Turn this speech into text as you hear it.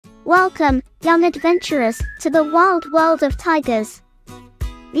Welcome, young adventurers, to the wild world of tigers.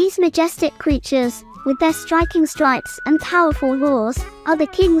 These majestic creatures, with their striking stripes and powerful roars, are the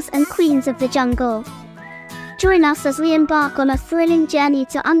kings and queens of the jungle. Join us as we embark on a thrilling journey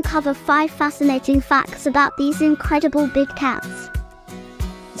to uncover 5 fascinating facts about these incredible big cats.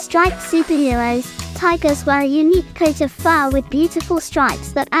 Striped superheroes. Tigers wear a unique coat of fur with beautiful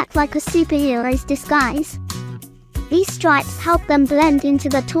stripes that act like a superhero's disguise. These stripes help them blend into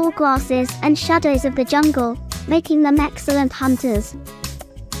the tall grasses and shadows of the jungle, making them excellent hunters.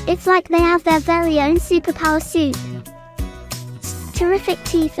 It's like they have their very own superpower suit. Terrific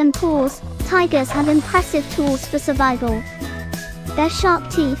teeth and paws. Tigers have impressive tools for survival. Their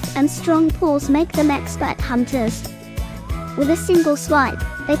sharp teeth and strong paws make them expert hunters. With a single swipe,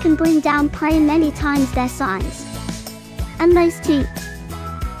 they can bring down prey many times their size. And those teeth,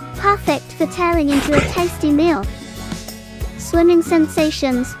 perfect for tearing into a tasty meal. Swimming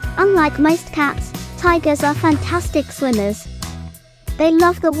sensations. Unlike most cats, tigers are fantastic swimmers. They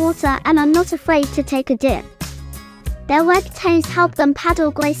love the water and are not afraid to take a dip. Their webbed toes help them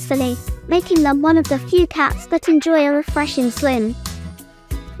paddle gracefully, making them one of the few cats that enjoy a refreshing swim.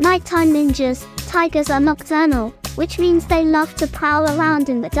 Nighttime ninjas. Tigers are nocturnal, which means they love to prowl around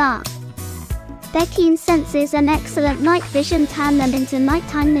in the dark. Their keen senses and excellent night vision turn them into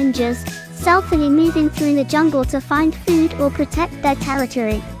nighttime ninjas, stealthily moving through the jungle to find food or protect their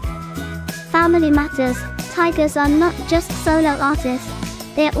territory. Family matters. Tigers are not just solo artists,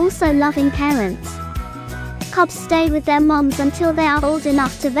 they are also loving parents. Cubs stay with their moms until they are old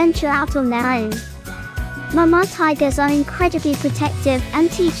enough to venture out on their own. Mama tigers are incredibly protective and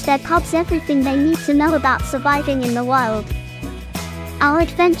teach their cubs everything they need to know about surviving in the wild. Our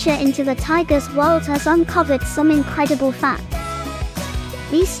adventure into the tiger's world has uncovered some incredible facts.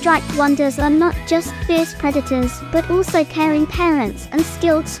 These striped wonders are not just fierce predators, but also caring parents and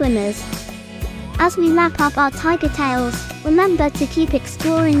skilled swimmers. As we wrap up our tiger tales, remember to keep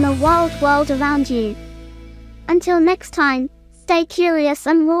exploring the wild world around you. Until next time, stay curious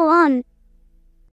and roar on.